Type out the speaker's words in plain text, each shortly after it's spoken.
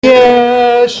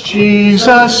Yes,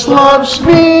 Jesus loves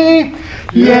me.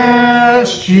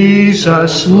 Yes,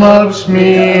 Jesus loves me.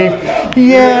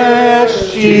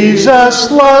 Yes, Jesus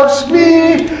loves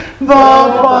me. The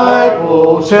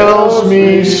Bible tells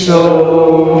me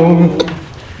so.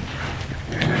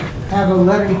 Have a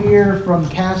letter here from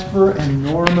Casper and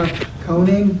Norma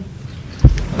Koning.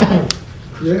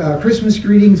 Christmas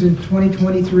greetings in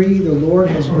 2023. The Lord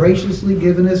has graciously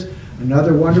given us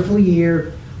another wonderful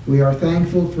year. We are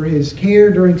thankful for His care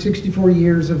during 64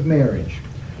 years of marriage.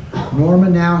 Norma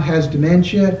now has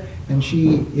dementia and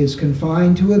she is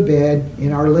confined to a bed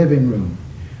in our living room.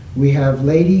 We have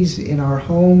ladies in our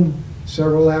home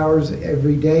several hours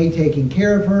every day taking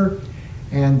care of her,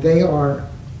 and they are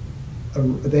a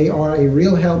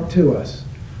real help to us.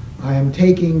 I am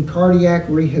taking cardiac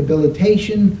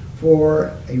rehabilitation for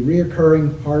a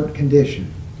reoccurring heart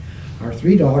condition. Our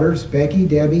three daughters, Becky,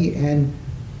 Debbie, and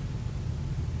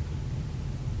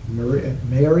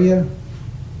Maria,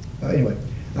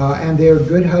 and their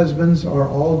good husbands are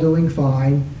all doing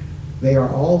fine. They are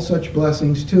all such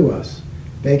blessings to us.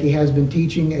 Becky has been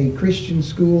teaching a Christian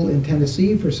school in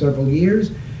Tennessee for several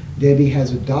years. Debbie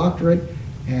has a doctorate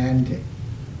and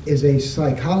is a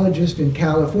psychologist in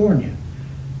California.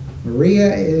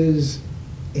 Maria is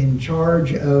in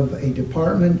charge of a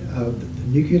department of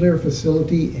the nuclear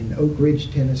facility in Oak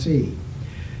Ridge, Tennessee.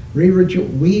 We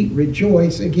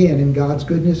rejoice again in God's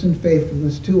goodness and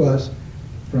faithfulness to us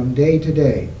from day to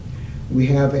day. We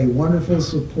have a wonderful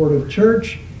supportive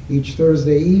church. Each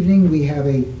Thursday evening we have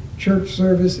a church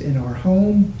service in our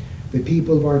home. The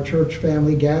people of our church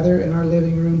family gather in our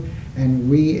living room and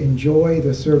we enjoy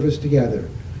the service together.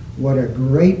 What a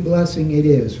great blessing it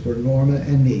is for Norma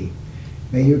and me.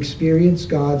 May you experience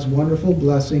God's wonderful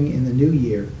blessing in the new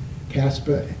year.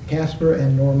 Casper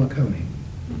and Norma Koning.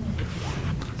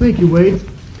 Thank you, Wade.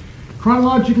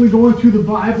 Chronologically going through the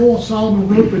Bible, Solomon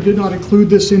wrote but did not include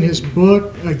this in his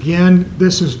book. Again,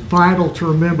 this is vital to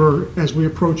remember as we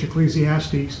approach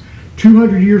Ecclesiastes.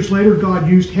 200 years later, God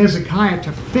used Hezekiah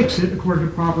to fix it, according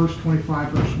to Proverbs 25,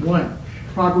 verse 1.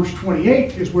 Proverbs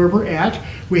 28 is where we're at.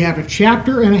 We have a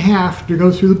chapter and a half to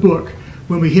go through the book.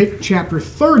 When we hit chapter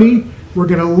 30, we're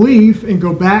going to leave and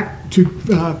go back to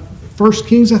 1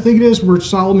 Kings, I think it is, where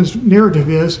Solomon's narrative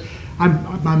is.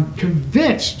 I'm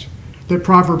convinced that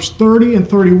Proverbs 30 and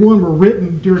 31 were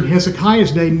written during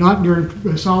Hezekiah's day, not during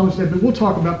Solomon's day, but we'll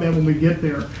talk about that when we get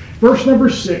there. Verse number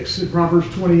 6 in Proverbs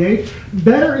 28,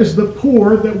 better is the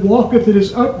poor that walketh in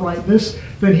his uprightness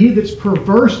than he that's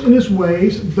perverse in his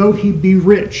ways, though he be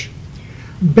rich.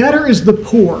 Better is the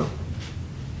poor.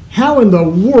 How in the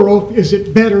world is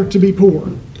it better to be poor?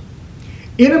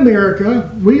 In America,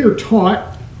 we are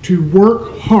taught to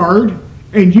work hard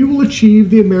and you will achieve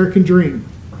the American dream.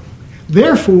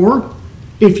 Therefore,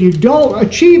 if you don't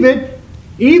achieve it,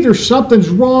 either something's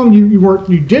wrong,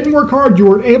 you didn't work hard, you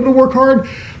weren't able to work hard,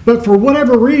 but for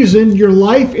whatever reason, your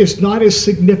life is not as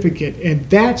significant, and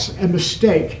that's a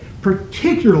mistake,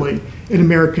 particularly in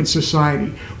American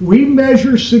society. We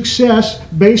measure success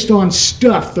based on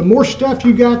stuff. The more stuff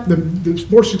you got, the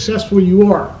more successful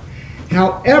you are.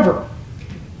 However,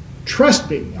 trust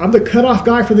me, I'm the cutoff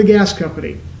guy for the gas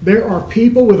company. There are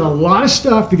people with a lot of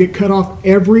stuff that get cut off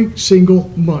every single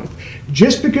month.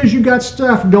 Just because you got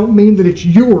stuff don't mean that it's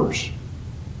yours.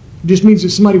 It just means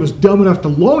that somebody was dumb enough to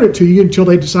loan it to you until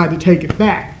they decide to take it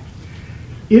back.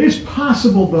 It is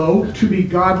possible, though, to be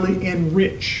godly and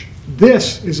rich.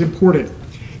 This is important.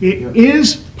 It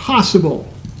is possible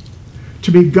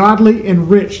to be godly and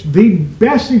rich. The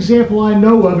best example I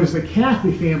know of is the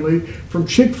Cathy family from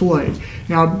Chick-fil-A.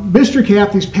 Now, Mr.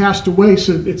 Cathy's passed away,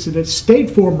 so it's in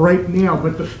estate form right now,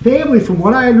 but the family, from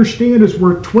what I understand, is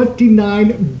worth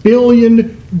 $29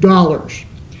 billion.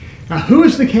 Now, who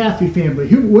is the Cathy family?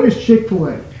 What is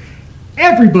Chick-fil-A?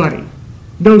 Everybody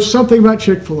knows something about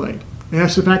Chick-fil-A, and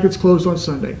that's the fact it's closed on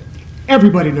Sunday.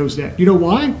 Everybody knows that. You know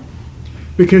why?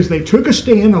 Because they took a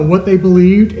stand on what they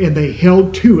believed, and they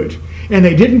held to it. And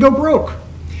they didn't go broke.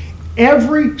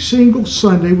 Every single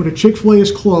Sunday when a Chick-fil-A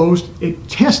is closed, it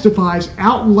testifies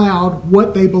out loud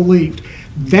what they believed.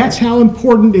 That's how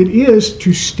important it is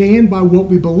to stand by what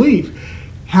we believe.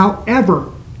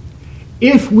 However,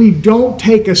 if we don't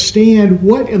take a stand,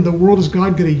 what in the world is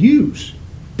God going to use?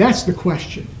 That's the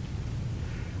question.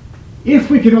 If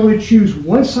we can only choose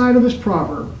one side of this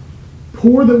proverb,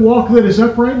 poor that walketh in his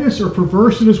uprightness, or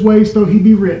perverse in his ways, though he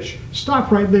be rich. Stop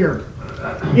right there.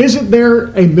 Isn't there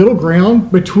a middle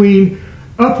ground between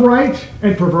upright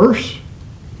and perverse?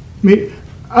 I mean,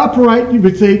 upright, you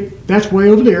would think, that's way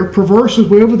over there. Perverse is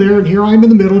way over there, and here I am in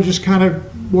the middle, just kind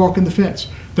of walking the fence.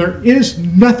 There is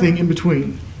nothing in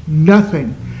between.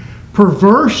 Nothing.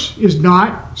 Perverse is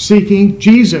not seeking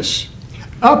Jesus.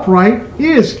 Upright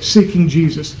is seeking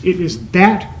Jesus. It is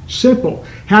that simple.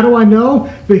 How do I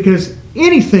know? Because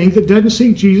anything that doesn't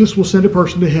seek Jesus will send a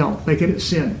person to hell, making it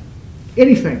sin.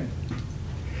 Anything.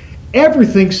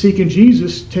 Everything seeking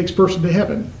Jesus takes a person to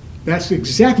heaven. That's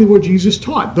exactly what Jesus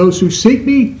taught. Those who seek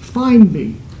me, find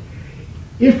me.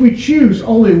 If we choose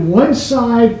only one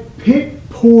side, pick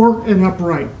poor and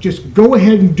upright. Just go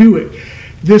ahead and do it.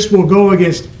 This will go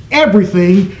against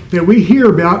everything that we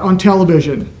hear about on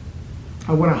television.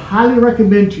 I want to highly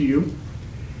recommend to you,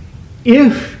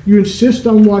 if you insist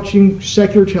on watching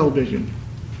secular television,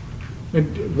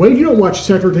 and Wade, you don't watch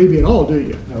secular TV at all, do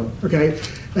you? No. Okay.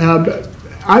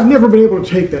 I've never been able to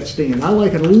take that stand. I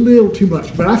like it a little too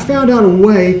much. But I found out a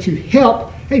way to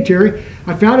help. Hey, Terry,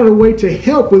 I found out a way to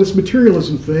help with this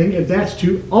materialism thing, and that's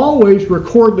to always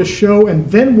record the show and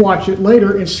then watch it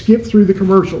later and skip through the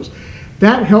commercials.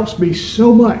 That helps me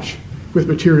so much with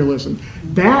materialism.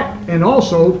 That, and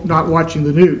also not watching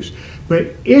the news.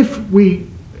 But if we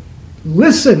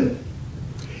listen,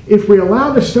 if we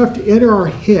allow the stuff to enter our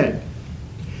head,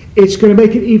 it's going to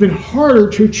make it even harder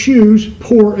to choose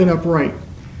poor and upright.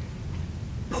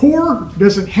 Poor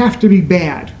doesn't have to be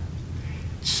bad.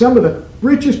 Some of the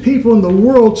richest people in the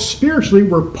world spiritually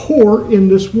were poor in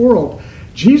this world.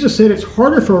 Jesus said it's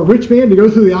harder for a rich man to go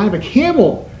through the eye of a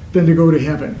camel than to go to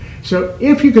heaven. So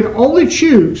if you could only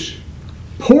choose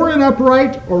poor and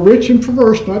upright or rich and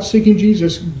perverse, not seeking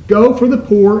Jesus, go for the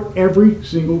poor every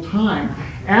single time.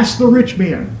 Ask the rich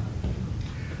man.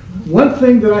 One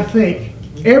thing that I think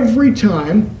every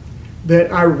time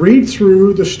that I read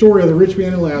through the story of the rich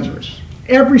man and Lazarus,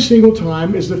 every single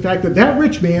time, is the fact that that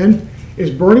rich man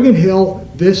is burning in hell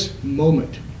this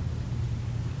moment.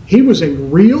 He was a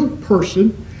real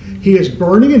person. He is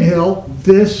burning in hell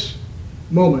this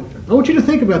moment. I want you to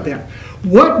think about that.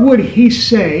 What would he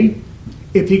say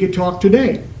if he could talk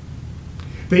today?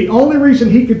 The only reason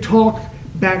he could talk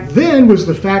back then was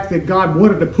the fact that God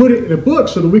wanted to put it in a book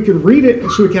so that we could read it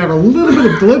and so we could have a little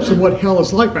bit of glimpse of what hell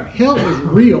is like. But hell is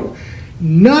real.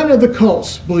 None of the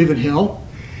cults believe in hell.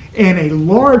 And a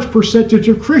large percentage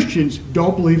of Christians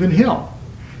don't believe in hell.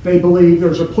 They believe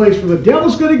there's a place where the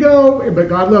devil's going to go, but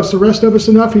God loves the rest of us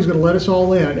enough, he's going to let us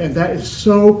all in. And that is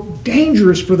so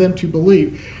dangerous for them to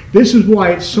believe. This is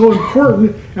why it's so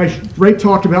important, as Ray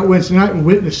talked about Wednesday night in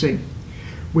witnessing.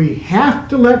 We have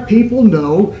to let people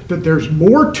know that there's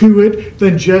more to it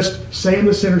than just saying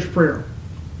the sinner's prayer.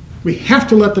 We have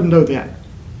to let them know that.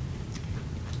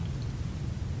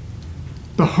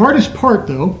 The hardest part,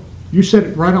 though, you said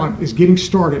it right on, is getting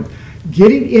started,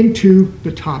 getting into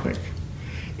the topic.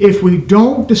 If we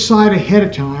don't decide ahead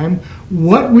of time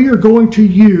what we are going to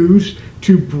use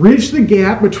to bridge the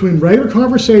gap between regular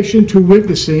conversation to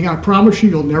witnessing, I promise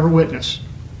you'll never witness.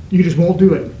 You just won't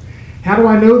do it. How do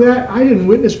I know that? I didn't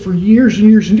witness for years and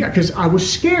years and years because I was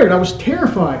scared. I was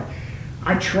terrified.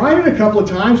 I tried it a couple of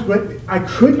times, but I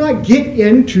could not get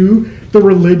into the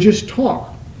religious talk.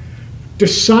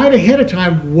 Decide ahead of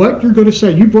time what you're going to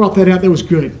say. You brought that out. That was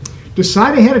good.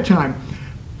 Decide ahead of time.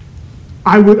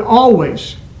 I would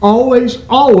always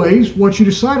want you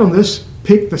to decide on this,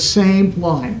 pick the same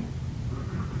line.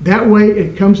 That way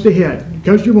it comes to head. It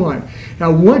comes to your mind.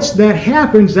 Now, once that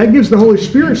happens, that gives the Holy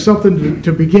Spirit something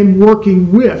to begin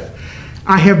working with.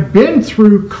 I have been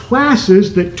through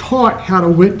classes that taught how to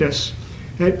witness.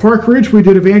 At Park Ridge, we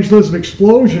did Evangelism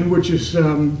Explosion, which is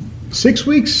 6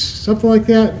 weeks, something like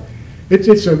that.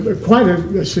 It's quite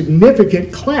a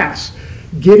significant class,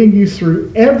 getting you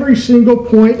through every single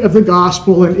point of the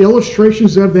gospel and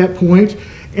illustrations of that point,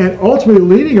 and ultimately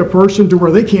leading a person to where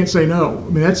they can't say no. I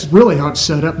mean, that's really how it's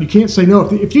set up. You can't say no.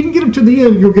 If you can get them to the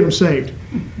end, you'll get them saved.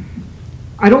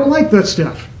 I don't like that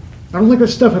stuff. I don't like that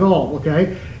stuff at all,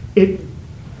 okay?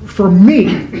 For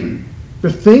me,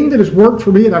 the thing that has worked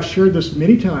for me, and I've shared this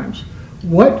many times,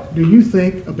 what do you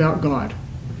think about God?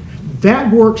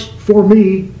 That works for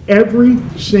me every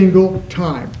single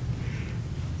time.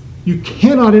 You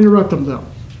cannot interrupt them, though.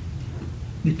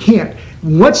 You can't.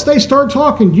 Once they start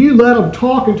talking, you let them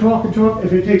talk and talk and talk.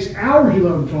 If it takes hours, you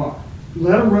let them talk.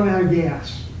 Let them run out of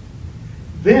gas.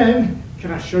 Then,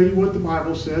 can I show you what the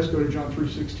Bible says? Go to John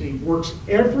 3:16. Works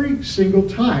every single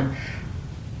time.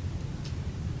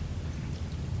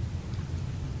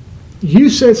 You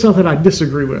said something I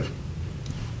disagree with.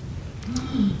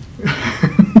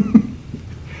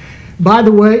 By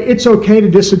the way, it's okay to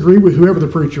disagree with whoever the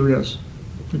preacher is.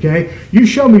 Okay? You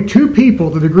show me two people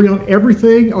that agree on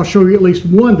everything, I'll show you at least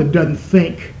one that doesn't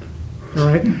think. All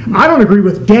right? I don't agree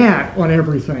with Dad on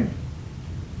everything.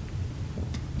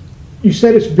 You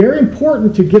said it's very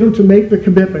important to get them to make the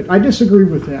commitment. I disagree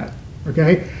with that.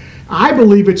 Okay? I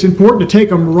believe it's important to take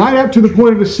them right up to the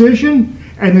point of decision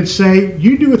and then say,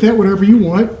 you do with that whatever you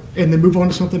want, and then move on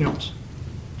to something else.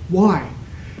 Why?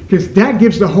 Because that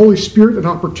gives the Holy Spirit an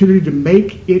opportunity to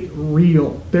make it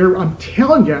real. I'm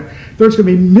telling you, there's going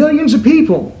to be millions of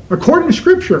people, according to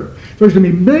Scripture, there's going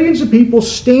to be millions of people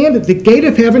stand at the gate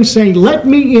of heaven saying, let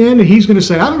me in, and he's going to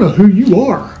say, I don't know who you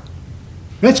are.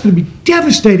 That's going to be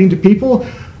devastating to people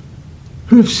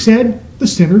who have said the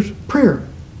sinner's prayer.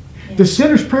 The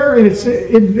sinner's prayer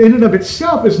in and of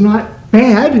itself is not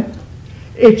bad.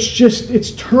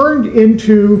 It's turned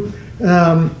into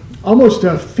almost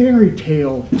a fairy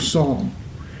tale song.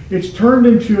 It's turned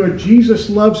into a Jesus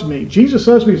Loves Me. Jesus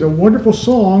Loves Me is a wonderful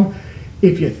song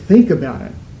if you think about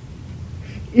it.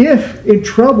 If in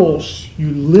troubles,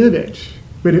 you live it.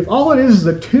 But if all it is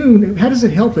a tune, how does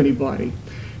it help anybody?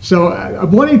 So I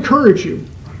want to encourage you.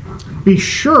 Be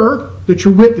sure that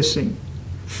you're witnessing.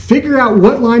 Figure out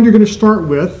what line you're going to start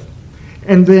with,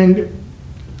 and then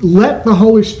let the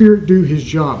Holy Spirit do his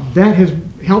job. That has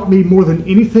helped me more than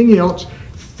anything else.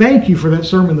 Thank you for that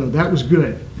sermon, though. That was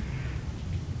good.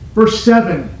 Verse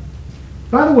 7.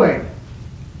 By the way,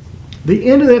 the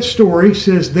end of that story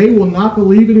says they will not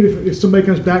believe in it if somebody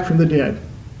comes back from the dead.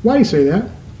 Why do you say that?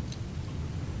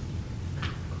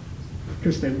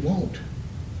 Because they won't.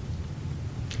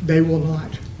 They will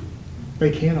not.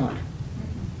 They cannot.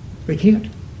 They can't.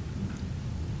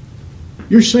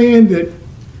 You're saying that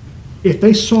if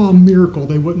they saw a miracle,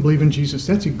 they wouldn't believe in Jesus.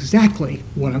 That's exactly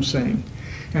what I'm saying.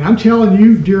 And I'm telling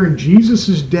you, during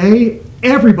Jesus' day,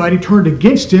 everybody turned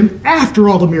against him after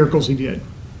all the miracles he did.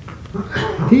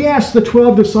 He asked the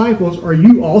 12 disciples, are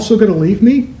you also going to leave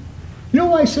me? You know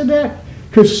why he said that?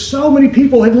 Because so many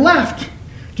people had left.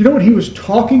 Do you know what he was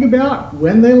talking about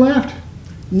when they left?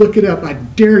 Look it up. I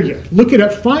dare you. Look it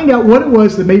up. Find out what it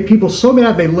was that made people so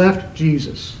mad they left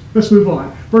Jesus. Let's move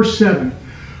on. Verse 7.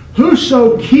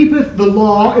 Whoso keepeth the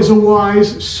law is a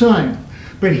wise son,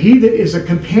 but he that is a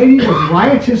companion of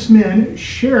riotous men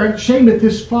shameth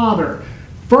his father.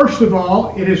 First of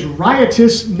all, it is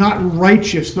riotous, not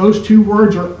righteous. Those two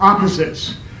words are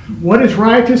opposites. What does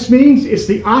riotous mean? It's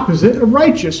the opposite of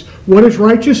righteous. What is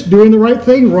righteous? Doing the right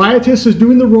thing. Riotous is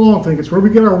doing the wrong thing. It's where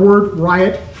we get our word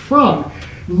riot from.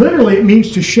 Literally, it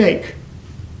means to shake.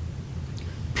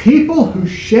 People who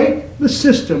shake the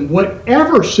system,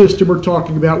 whatever system we're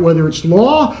talking about, whether it's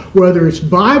law, whether it's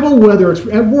Bible, whether it's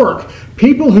at work,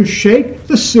 people who shake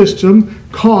the system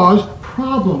cause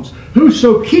problems.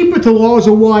 Whoso keepeth the law is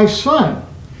a wise son.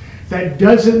 That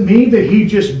doesn't mean that he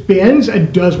just bends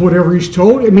and does whatever he's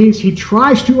told. It means he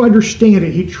tries to understand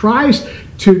it. He tries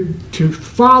to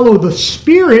follow the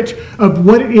spirit of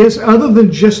what it is other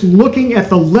than just looking at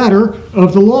the letter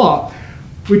of the law.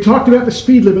 We talked about the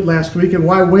speed limit last week and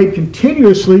why Wade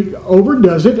continuously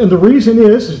overdoes it. And the reason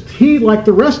is he, like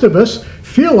the rest of us,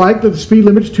 feel like that the speed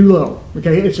limit is too low.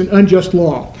 Okay, it's an unjust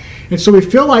law. And so we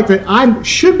feel like that I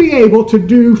should be able to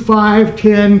do 5,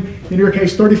 10, in your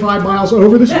case, 35 miles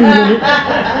over the speed limit.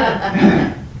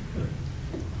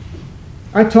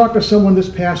 I talked to someone this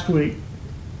past week.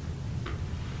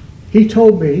 He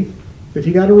told me that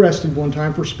he got arrested one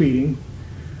time for speeding,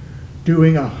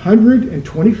 doing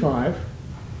 125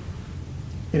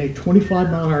 in a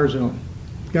 25-mile-an-hour zone.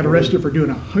 Got arrested for doing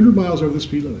 100 miles over the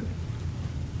speed limit.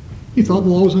 He thought the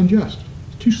law was unjust.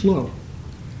 It's too slow.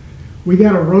 We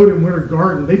got a road in Winter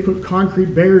Garden. They put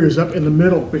concrete barriers up in the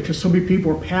middle because so many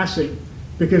people are passing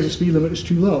because the speed limit is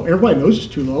too low. Everybody knows it's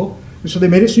too low. And so they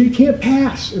made it so you can't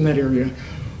pass in that area.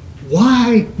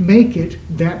 Why make it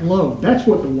that low? That's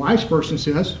what the wise person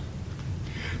says.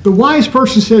 The wise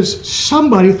person says,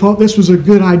 somebody thought this was a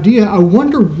good idea. I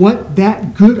wonder what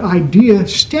that good idea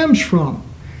stems from.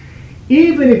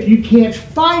 Even if you can't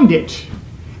find it,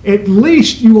 at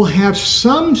least you will have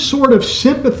some sort of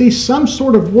sympathy, some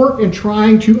sort of work in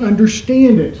trying to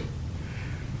understand it.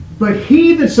 But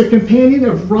he that's a companion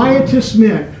of riotous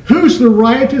men. Who's the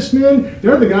riotous men?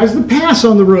 They're the guys that pass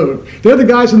on the road. They're the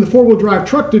guys in the four-wheel drive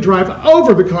truck that drive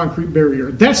over the concrete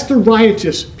barrier. That's the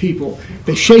riotous people.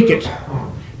 They shake it.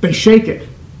 They shake it.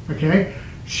 Okay?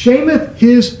 Shameth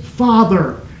his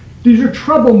father. These are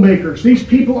troublemakers. These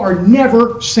people are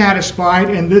never satisfied,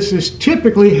 and this is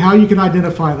typically how you can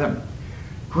identify them.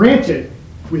 Granted,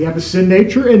 we have a sin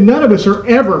nature, and none of us are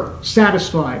ever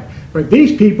satisfied. But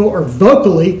these people are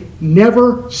vocally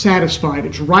never satisfied.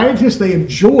 It's riotous. They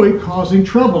enjoy causing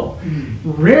trouble.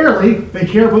 Rarely they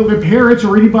care what their parents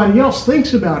or anybody else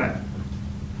thinks about it.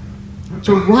 It's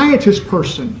a riotous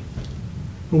person.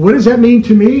 But what does that mean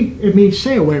to me? It means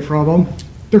stay away from them.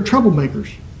 They're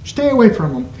troublemakers. Stay away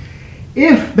from them.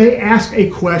 If they ask a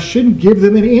question, give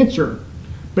them an answer.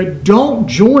 But don't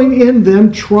join in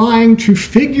them trying to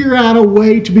figure out a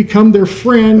way to become their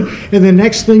friend, and the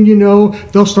next thing you know,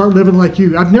 they'll start living like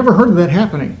you. I've never heard of that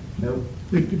happening. Nope.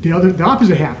 The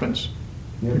opposite happens.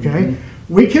 Yep. Okay?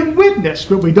 We can witness,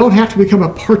 but we don't have to become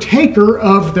a partaker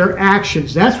of their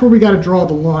actions. That's where we got to draw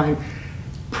the line.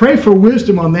 Pray for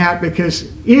wisdom on that,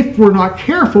 because if we're not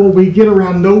careful, we get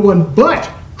around no one but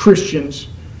Christians,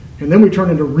 and then we turn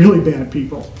into really bad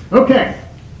people. Okay.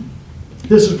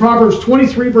 This is Proverbs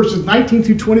 23, verses 19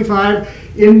 through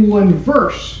 25 in one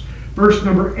verse. Verse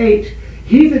number 8.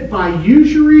 He that by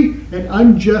usury and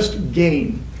unjust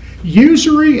gain.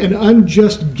 Usury and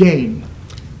unjust gain.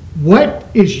 What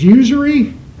is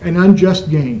usury and unjust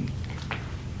gain?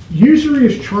 Usury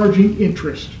is charging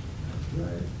interest.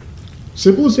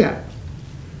 Simple as that.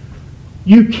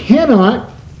 You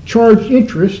cannot charge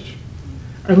interest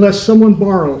unless someone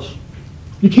borrows.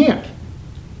 You can't.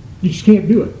 You just can't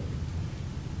do it.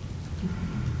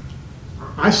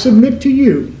 I submit to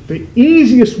you, the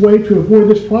easiest way to avoid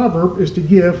this proverb is to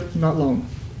give, not loan.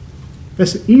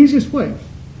 That's the easiest way.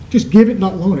 Just give it,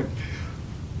 not loan it.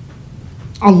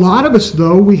 A lot of us,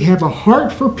 though, we have a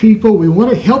heart for people. We want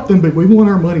to help them, but we want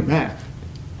our money back.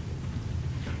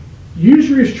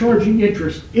 Usury is charging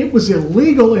interest. It was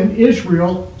illegal in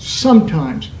Israel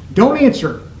sometimes. Don't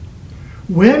answer.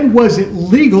 When was it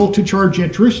legal to charge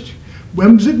interest?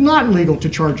 When was it not legal to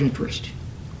charge interest?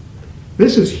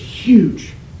 This is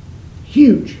huge.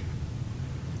 Huge.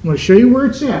 I'm going to show you where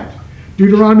it's at.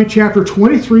 Deuteronomy chapter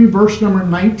 23, verse number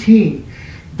 19.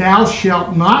 Thou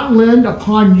shalt not lend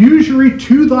upon usury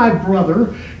to thy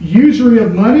brother, usury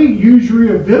of money,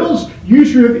 usury of victuals,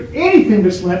 usury of anything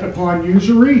that's lent upon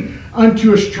usury.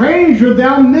 Unto a stranger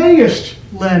thou mayest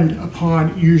lend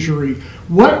upon usury.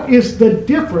 What is the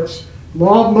difference?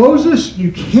 Law of Moses,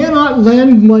 you cannot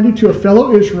lend money to a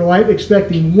fellow Israelite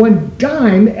expecting one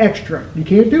dime extra. You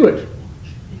can't do it.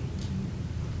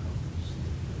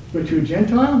 But to a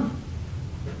Gentile,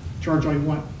 charge all you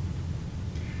want.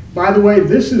 By the way,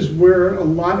 this is where a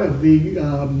lot of the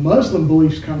Muslim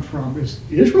beliefs come from.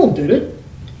 Israel did it.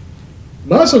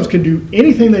 Muslims can do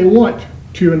anything they want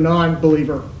to a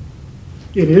non-believer.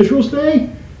 In Israel's day,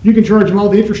 you can charge them all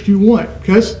the interest you want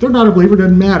because they're not a believer, it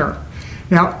doesn't matter.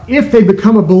 Now, if they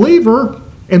become a believer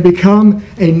and become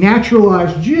a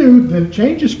naturalized Jew, then it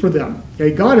changes for them.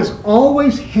 Okay? God has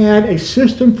always had a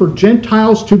system for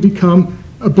Gentiles to become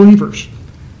believers.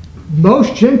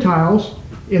 Most Gentiles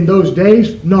in those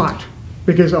days, not.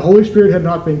 Because the Holy Spirit had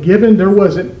not been given. There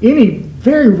wasn't any,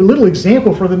 very little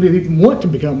example for them to even want to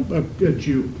become a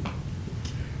Jew.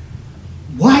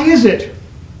 Why is it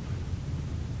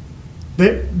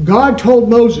that God told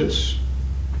Moses,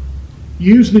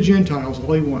 use the Gentiles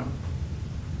all you want.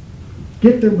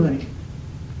 Get their money.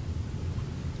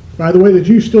 By the way, the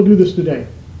Jews still do this today.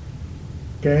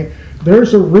 Okay?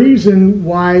 There's a reason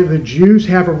why the Jews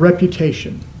have a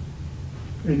reputation.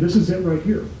 And this is it right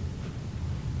here.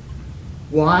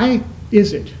 Why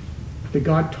is it that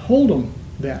God told them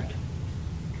that?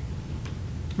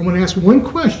 I'm going to ask one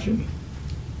question.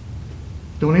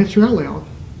 Don't answer out loud.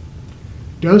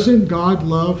 Doesn't God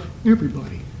love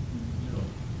everybody?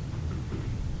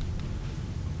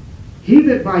 He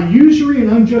that by usury and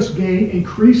unjust gain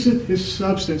increaseth his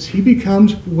substance, he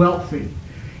becomes wealthy.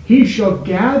 He shall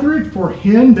gather it for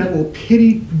him that will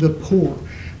pity the poor.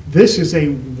 This is a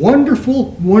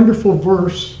wonderful, wonderful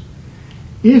verse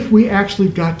if we actually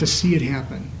got to see it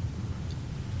happen.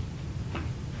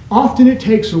 Often it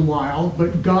takes a while,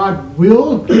 but God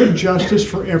will give justice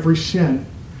for every sin.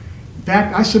 In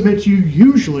fact, I submit to you,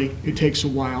 usually it takes a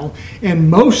while, and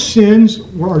most sins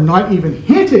are not even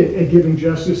hinted at giving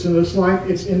justice in this life,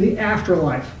 it's in the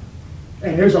afterlife.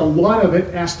 And there's a lot of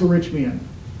it, ask the rich man.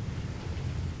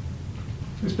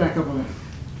 Let's back up on that.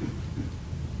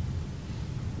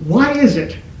 Why is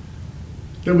it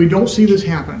that we don't see this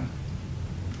happen?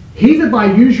 He that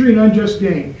by usury and unjust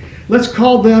gain, let's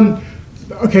call them,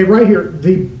 okay, right here,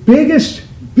 the biggest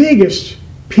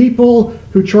people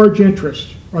who charge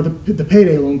interest are the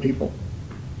payday loan people.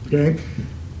 Okay?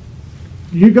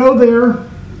 You go there, I'm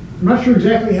not sure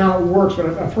exactly how it works, but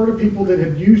I've heard of people that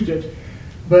have used it,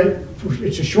 but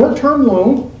it's a short-term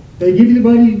loan. They give you the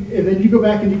money, and then you go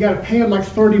back and you got to pay them like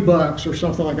 $30 or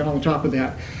something like that on top of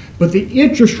that. But the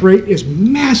interest rate is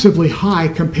massively high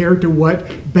compared to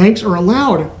what banks are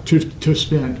allowed to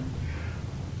spend.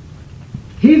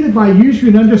 He that by usury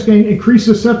and unjust gain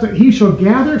increases substance, he shall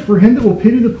gather it for him that will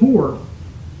pity the poor.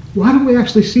 Why don't we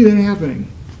actually see that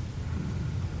happening?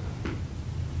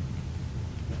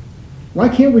 Why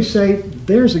can't we say,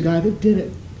 there's a guy that did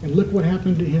it, and look what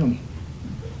happened to him?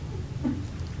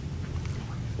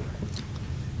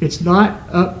 It's not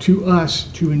up to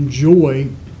us to enjoy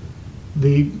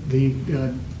the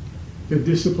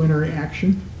disciplinary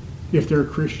action if they're a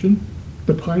Christian,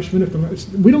 the punishment if they're not.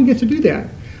 We don't get to do that.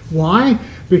 Why?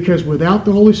 Because without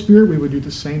the Holy Spirit, we would do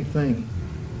the same thing.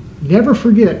 Never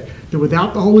forget that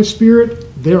without the Holy Spirit,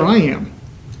 there I am.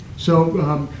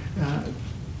 So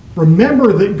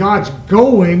remember that God's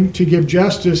going to give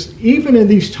justice even in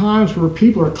these times where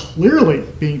people are clearly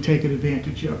being taken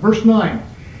advantage of. Verse 9,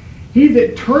 he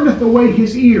that turneth away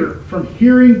his ear from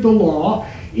hearing the law,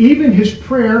 even his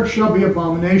prayer shall be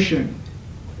abomination.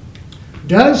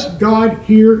 Does God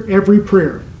hear every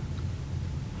prayer?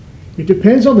 It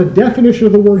depends on the definition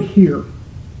of the word hear.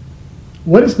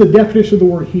 What is the definition of the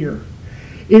word hear?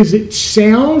 Is it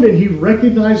sound and he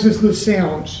recognizes the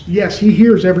sounds? Yes, he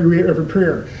hears every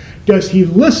prayer. Does he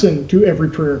listen to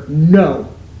every prayer? No.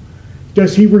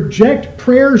 Does he reject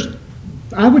prayers?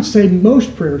 I would say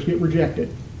most prayers get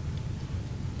rejected.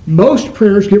 Most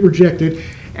prayers get rejected.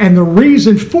 And the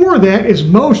reason for that is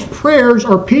most prayers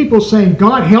are people saying,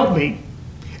 God help me.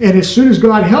 And as soon as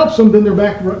God helps them, then they're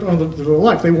back on their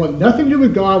life. They want nothing to do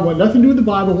with God, want nothing to do with the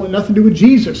Bible, want nothing to do with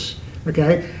Jesus.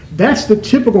 Okay? That's the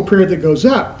typical prayer that goes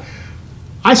up.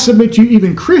 I submit to you,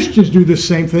 even Christians do this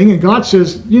same thing, and God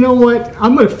says, you know what,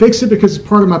 I'm going to fix it because it's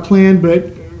part of my plan, but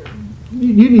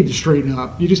you need to straighten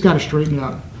up. You just got to straighten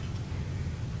up.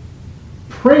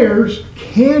 Prayers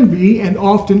can be and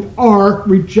often are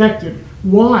rejected.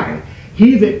 Why?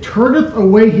 He that turneth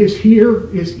away his ear,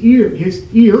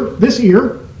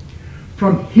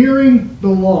 from hearing the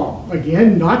law.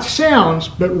 Again, not sounds,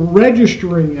 but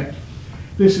registering it.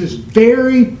 This is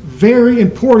very, very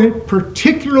important,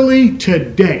 particularly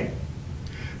today.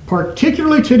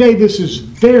 Particularly today, this is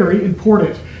very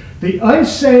important. The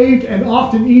unsaved and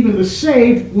often even the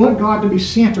saved want God to be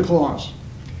Santa Claus.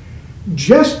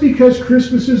 Just because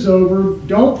Christmas is over,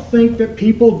 don't think that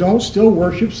people don't still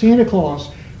worship Santa Claus.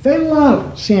 They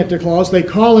love Santa Claus. They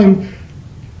call him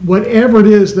whatever it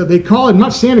is that they call him.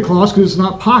 Not Santa Claus because it's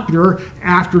not popular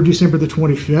after December the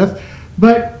 25th,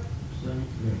 but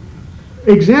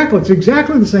exactly, it's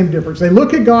exactly the same difference. They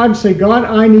look at God and say, God,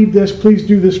 I need this. Please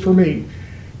do this for me.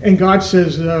 And God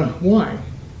says, why?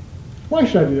 Why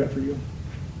should I do that for you?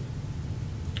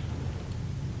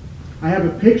 I have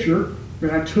a picture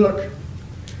that I took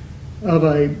of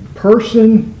a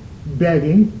person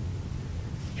begging,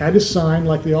 had a sign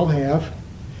like they all have.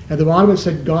 At the bottom it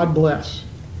said, God bless.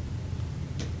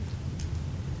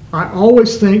 I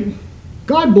always think,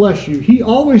 God bless you. He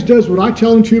always does what I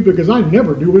tell him to because I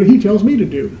never do what he tells me to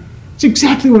do. It's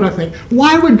exactly what I think.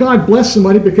 Why would God bless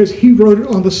somebody because he wrote it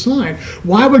on the sign?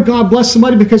 Why would God bless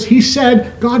somebody because he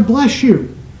said, God bless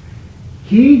you?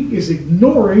 He is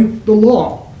ignoring the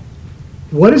law.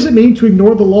 What does it mean to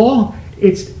ignore the law?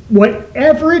 It's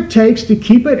whatever it takes to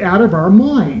keep it out of our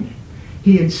mind.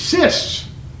 He insists,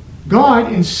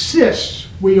 God insists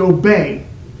we obey,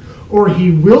 or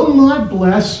he will not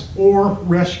bless or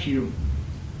rescue.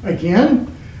 Again,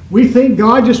 we think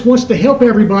God just wants to help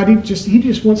everybody. He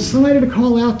just wants somebody to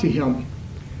call out to him.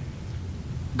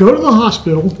 Go to the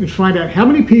hospital and find out how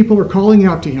many people are calling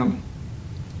out to him.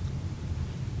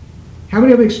 How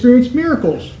many have experienced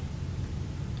miracles?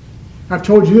 I've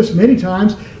told you this many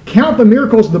times. Count the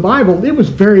miracles in the Bible. It was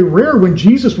very rare when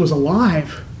Jesus was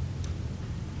alive.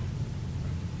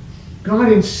 God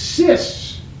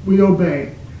insists we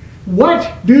obey.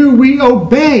 What do we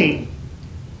obey?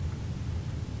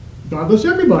 God loves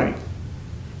everybody.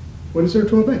 What is there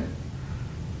to obey?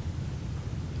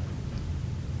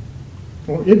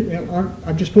 Well,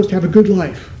 I'm just supposed to have a good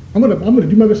life. I'm going to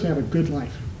do my best to have a good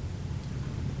life.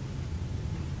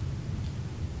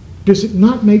 Does it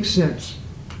not make sense,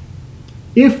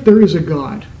 if there is a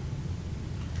God,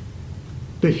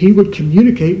 that he would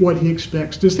communicate what he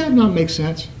expects? Does that not make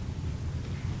sense?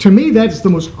 To me, that's the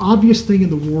most obvious thing in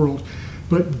the world.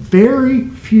 But very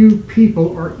few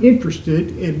people are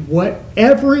interested in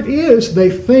whatever it is they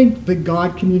think that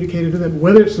God communicated to them,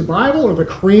 whether it's the Bible or the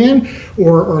Quran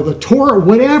or the Torah or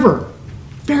whatever.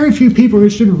 Very few people are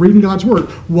interested in reading God's Word.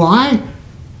 Why?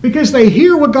 Because they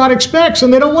hear what God expects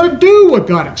and they don't want to do what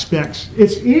God expects.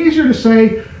 It's easier to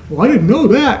say, well, I didn't know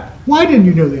that. Why didn't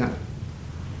you know that?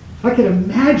 I can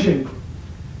imagine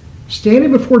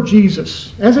standing before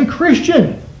Jesus as a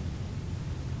Christian.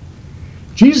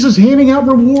 Jesus is handing out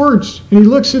rewards, and he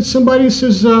looks at somebody and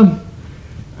says,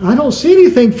 I don't see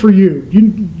anything for you.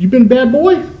 You've been a bad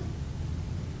boy?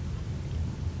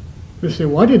 They say,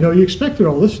 well, I didn't know you expected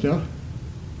all this stuff.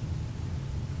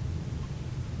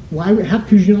 Why? How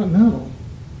could you not know?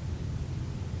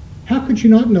 How could you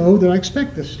not know that I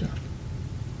expect this stuff?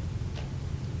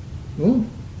 Well,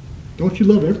 don't you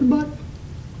love everybody?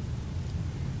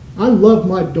 I love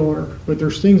my daughter, but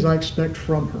there's things I expect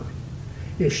from her.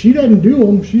 If she doesn't do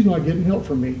them, she's not getting help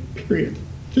from me, period.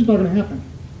 It's just not going to happen.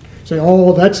 Say,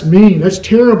 oh, that's mean, that's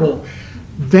terrible.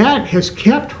 That has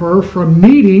kept her from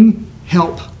needing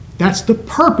help. That's the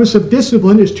purpose of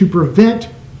discipline, is to prevent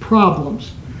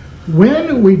problems.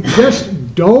 When we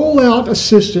just dole out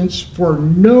assistance for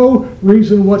no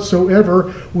reason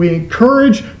whatsoever, we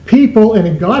encourage people, and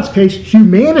in God's case,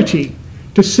 humanity,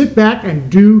 to sit back and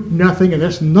do nothing, and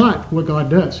that's not what God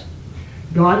does.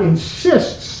 God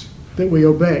insists that we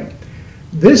obey.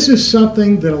 This is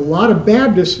something that a lot of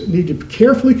Baptists need to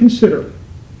carefully consider,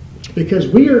 because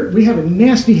we have a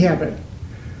nasty habit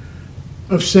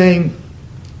of saying,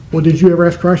 well, did you ever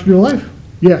ask Christ in your life?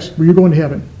 Yes. Well, you're going to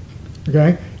heaven.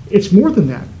 Okay? It's more than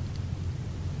that.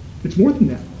 It's more than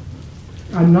that.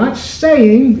 I'm not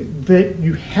saying that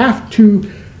you have to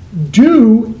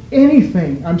do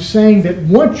anything. I'm saying that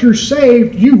once you're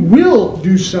saved, you will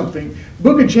do something. The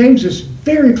book of James is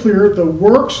very clear. The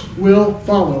works will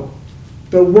follow.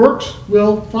 The works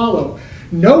will follow.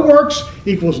 No works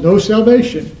equals no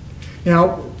salvation.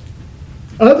 Now,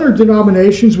 other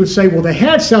denominations would say, well, they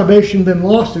had salvation, then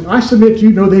lost it. I submit to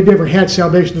you, no, they never had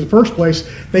salvation in the first place.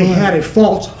 They had a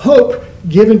false hope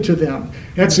given to them.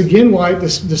 That's again why the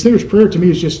sinner's prayer to me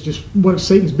is just one of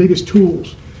Satan's biggest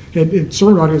tools. And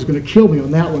sermon audio is going to kill me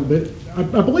on that one, but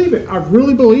I believe it. I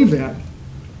really believe that.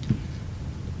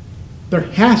 There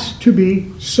has to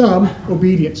be some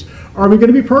obedience. Are we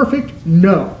going to be perfect?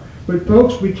 No. But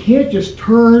folks, we can't just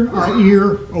turn our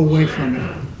ear away from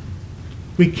it.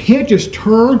 We can't just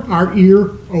turn our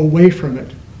ear away from it.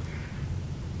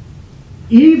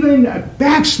 Even a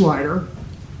backslider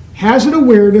has an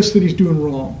awareness that he's doing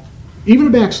wrong. Even a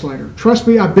backslider. Trust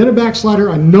me, I've been a backslider.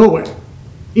 I know it.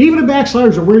 Even a backslider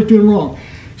is aware he's doing wrong.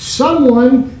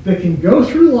 Someone that can go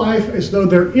through life as though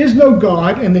there is no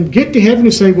God and then get to heaven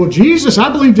and say, well, Jesus, I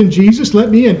believed in Jesus, let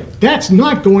me in. That's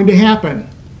not going to happen.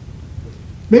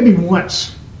 Maybe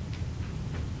once.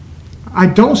 I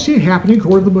don't see it happening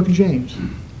according to the book of James.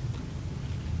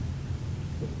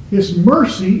 His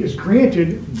mercy is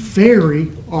granted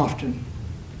very often.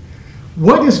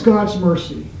 What is God's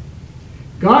mercy?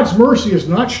 God's mercy is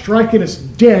not striking us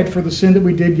dead for the sin that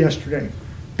we did yesterday.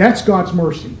 That's God's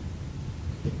mercy.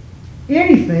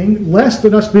 Anything less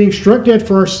than us being struck dead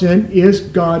for our sin is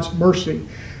God's mercy.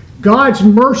 God's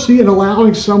mercy in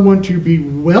allowing someone to be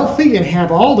wealthy and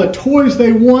have all the toys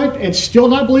they want and still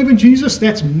not believe in Jesus,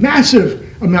 that's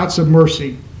massive amounts of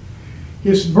mercy.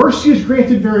 His mercy is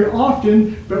granted very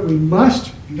often, but we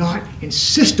must not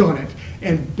insist on it.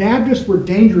 And Baptists were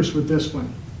dangerous with this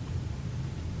one.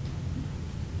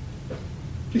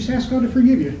 Just ask God to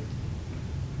forgive you.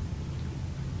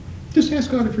 Just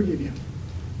ask God to forgive you.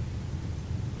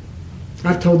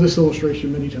 I've told this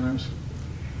illustration many times.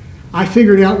 I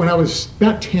figured out when I was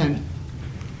about 10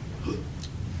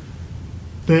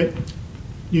 that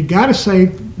you got to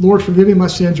say, Lord, forgive me my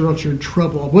sins, or else you're in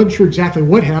trouble. I wasn't sure exactly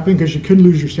what happened because you couldn't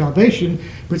lose your salvation,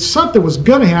 but something was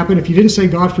going to happen if you didn't say,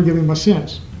 God, forgive me my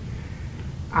sins.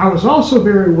 I was also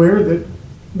very aware that,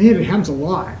 man, it happens a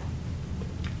lot.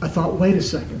 I thought, wait a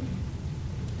second.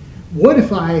 What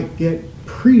if I get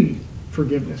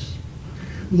pre-forgiveness?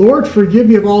 Lord, forgive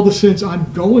me of all the sins I'm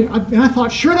going, and I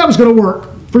thought, sure, that was going to work.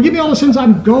 Forgive me all the sins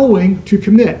I'm going to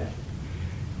commit.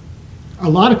 A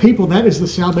lot of people, that is the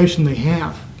salvation they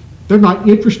have. They're not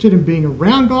interested in being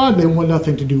around God. They want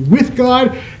nothing to do with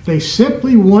God. They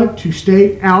simply want to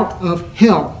stay out of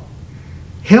hell.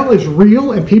 Hell is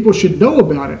real, and people should know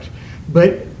about it.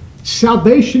 But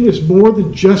salvation is more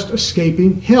than just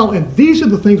escaping hell. And these are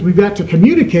the things we've got to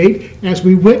communicate as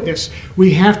we witness.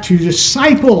 We have to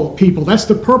disciple people. That's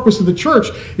the purpose of the church,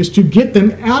 is to get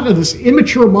them out of this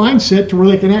immature mindset to where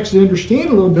they can actually understand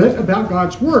a little bit about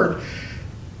God's Word.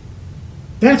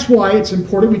 That's why it's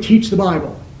important we teach the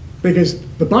Bible, because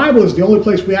the Bible is the only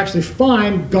place we actually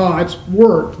find God's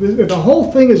Word. The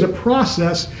whole thing is a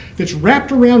process that's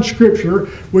wrapped around Scripture,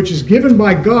 which is given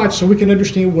by God so we can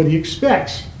understand what He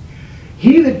expects.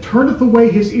 He that turneth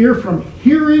away his ear from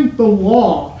hearing the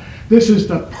law. This is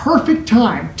the perfect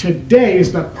time. Today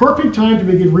is the perfect time to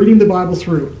begin reading the Bible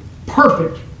through.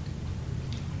 Perfect.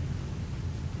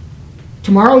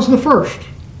 Tomorrow's the 1st.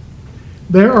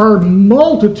 There are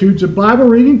multitudes of Bible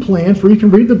reading plans where you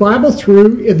can read the Bible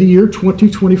through in the year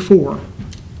 2024.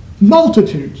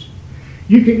 Multitudes.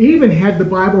 You can even have the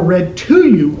Bible read to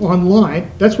you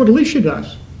online. That's what Alicia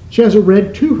does. She has it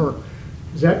read to her.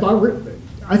 Is that not written?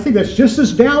 I think that's just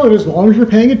as valid as long as you're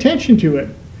paying attention to it.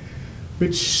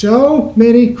 But so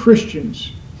many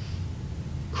Christians,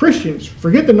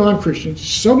 forget the non-Christians,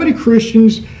 so many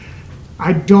Christians,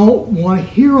 I don't want to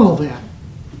hear all that.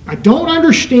 I don't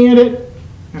understand it,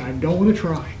 and I don't want to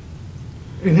try.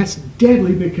 And that's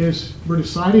deadly because we're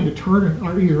deciding to turn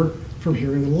our ear from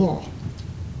hearing the law.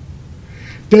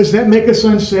 Does that make us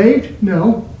unsaved?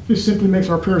 No. This simply makes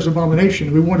our prayers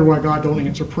abomination. We wonder why God don't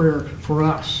answer prayer for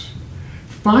us.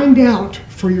 Find out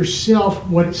for yourself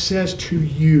what it says to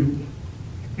you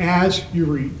as you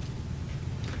read.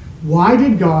 Why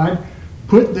did God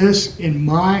put this in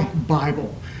my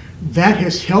Bible? That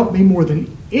has helped me more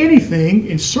than anything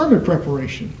in sermon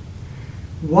preparation.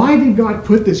 Why did God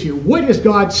put this here? What is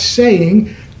God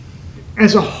saying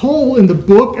as a whole in the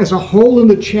book, as a whole in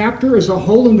the chapter, as a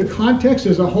whole in the context,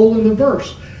 as a whole in the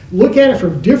verse? Look at it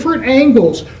from different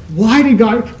angles. Why did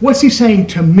God, what's he saying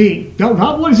to me?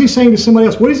 Not what is he saying to somebody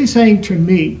else, what is he saying to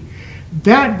me?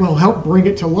 That will help bring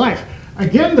it to life.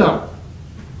 Again, though,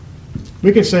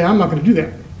 we can say, I'm not going to do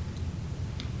that.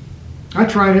 I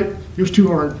tried it. It was too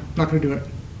hard. Not going to do it.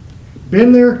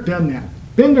 Been there, done that.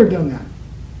 Been there, done that.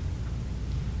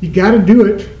 You got to do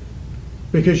it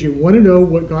because you want to know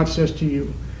what God says to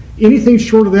you. Anything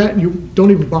short of that, you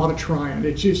don't even bother trying.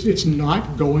 It's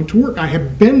not going to work. I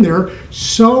have been there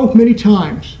so many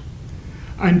times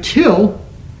until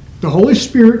the Holy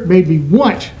Spirit made me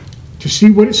want to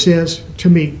see what it says to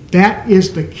me. That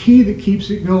is the key that keeps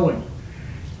it going.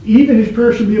 Even his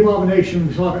prayer should be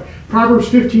abomination. Proverbs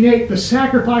 15:8, the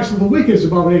sacrifice of the wicked is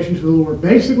abomination to the Lord.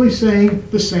 Basically saying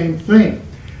the same thing.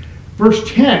 Verse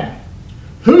 10,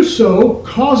 whoso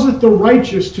causeth the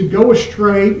righteous to go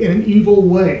astray in an evil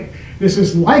way. This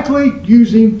is likely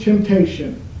using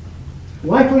temptation.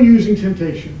 Likely using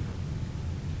temptation.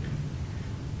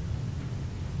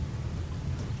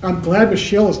 I'm glad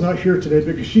Michelle is not here today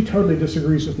because she totally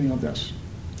disagrees with me on this.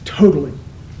 Totally.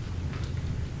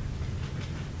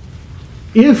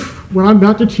 If what I'm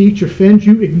about to teach offends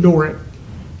you, ignore it.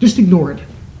 Just ignore it.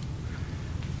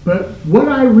 But what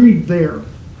I read there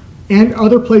and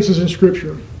other places in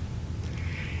Scripture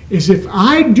is if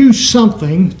I do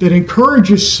something that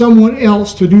encourages someone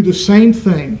else to do the same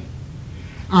thing,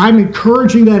 I'm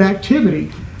encouraging that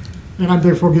activity, and I'm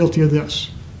therefore guilty of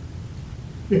this.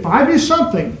 If I do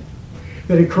something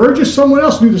that encourages someone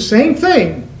else to do the same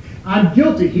thing, I'm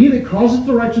guilty. He that causeth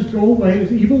the righteous to go away in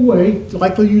an evil way,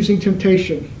 likely using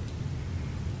temptation.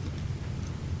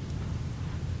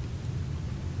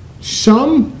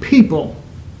 Some people,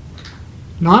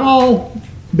 not all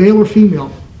male or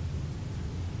female,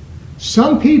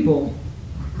 some people,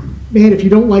 man, if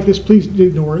you don't like this, please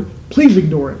ignore it. Please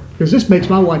ignore it, because this makes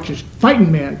my wife just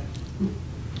fighting mad.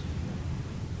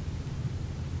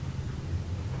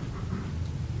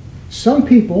 Some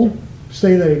people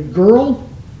say that a girl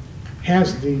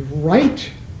has the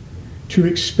right to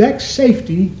expect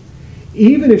safety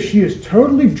even if she is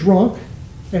totally drunk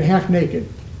and half naked.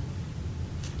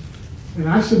 And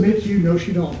I submit to you, no,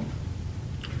 she don't.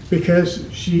 Because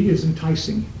she is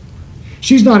enticing.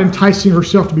 She's not enticing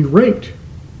herself to be raped.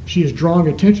 She is drawing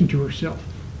attention to herself.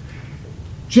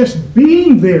 Just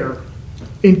being there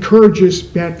encourages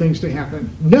bad things to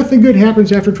happen. Nothing good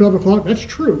happens after 12 o'clock. That's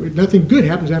true. Nothing good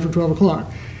happens after 12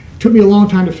 o'clock. It took me a long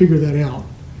time to figure that out.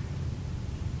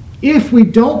 If we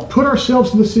don't put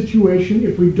ourselves in the situation,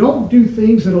 if we don't do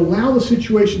things that allow the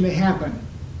situation to happen,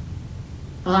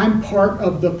 I'm part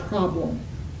of the problem.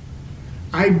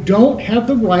 I don't have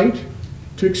the right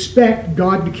to expect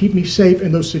God to keep me safe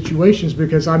in those situations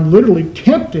because I'm literally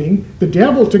tempting the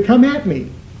devil to come at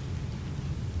me.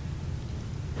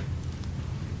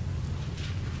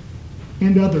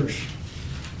 And others.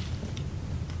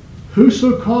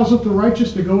 Whoso causeth the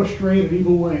righteous to go astray in an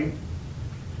evil way.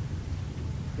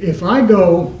 If I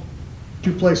go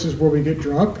to places where we get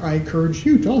drunk, I encourage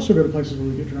you to also go to places where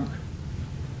we get drunk.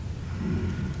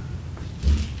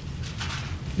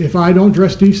 If I don't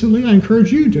dress decently, I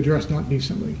encourage you to dress not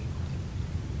decently.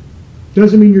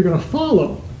 Doesn't mean you're going to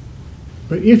follow.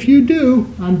 But if you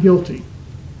do, I'm guilty.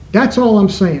 That's all I'm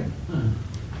saying.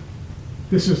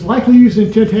 This is likely used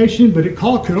in temptation, but it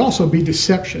could also be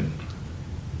deception.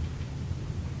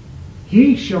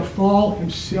 He shall fall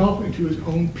himself into his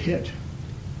own pit.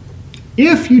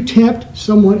 If you tempt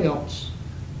someone else,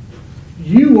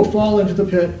 you will fall into the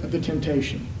pit of the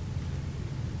temptation.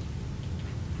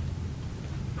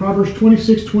 Proverbs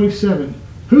 26:27.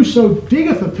 Whoso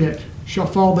diggeth a pit shall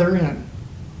fall therein.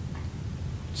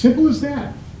 Simple as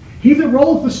that. He that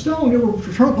rolleth the stone, it will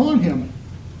return upon him.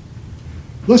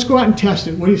 Let's go out and test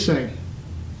it. What do you say?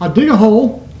 I'll dig a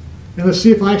hole, and let's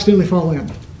see if I accidentally fall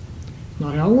in.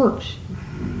 Not how it works.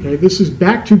 Okay, this is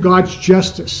back to God's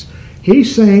justice.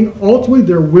 He's saying, ultimately,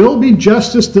 there will be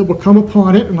justice that will come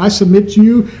upon it, and I submit to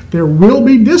you, there will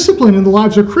be discipline in the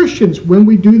lives of Christians when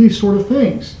we do these sort of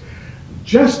things.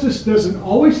 Justice doesn't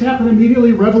always happen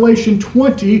immediately. Revelation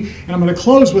 20, and I'm going to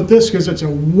close with this because it's a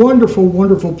wonderful,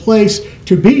 wonderful place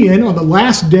to be in on the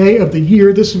last day of the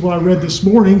year. This is what I read this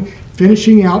morning,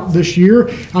 finishing out this year.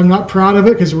 I'm not proud of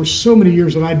it because there were so many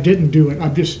years that I didn't do it.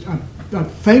 I'm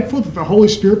thankful that the Holy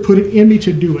Spirit put it in me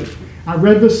to do it. I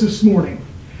read this morning.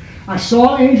 I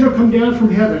saw an angel come down from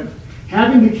heaven,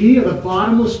 having the key of the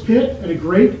bottomless pit and a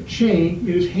great chain in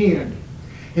his hand.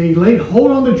 And he laid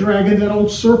hold on the dragon, that old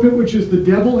serpent, which is the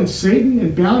devil and Satan,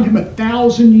 and bound him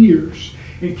 1,000 years,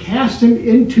 and cast him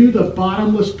into the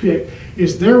bottomless pit.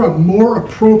 Is there a more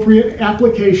appropriate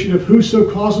application of whoso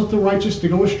causeth the righteous to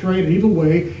go astray in an evil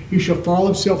way, he shall fall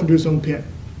himself into his own pit?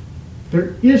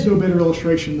 There is no better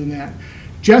illustration than that.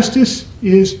 Justice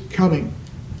is coming.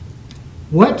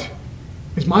 What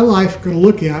is my life going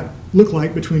to look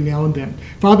like between now and then?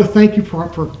 Father, thank you for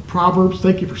Proverbs.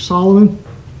 Thank you for Solomon.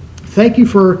 Thank you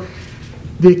for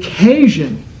the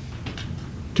occasion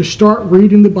to start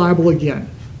reading the Bible again.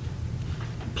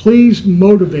 Please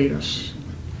motivate us.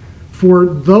 For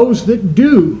those that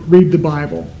do read the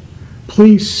Bible,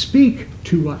 please speak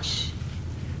to us.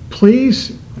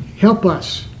 Please help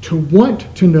us to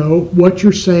want to know what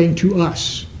you're saying to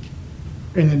us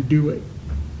and then do it.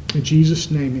 In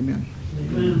Jesus' name, amen.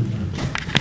 Amen.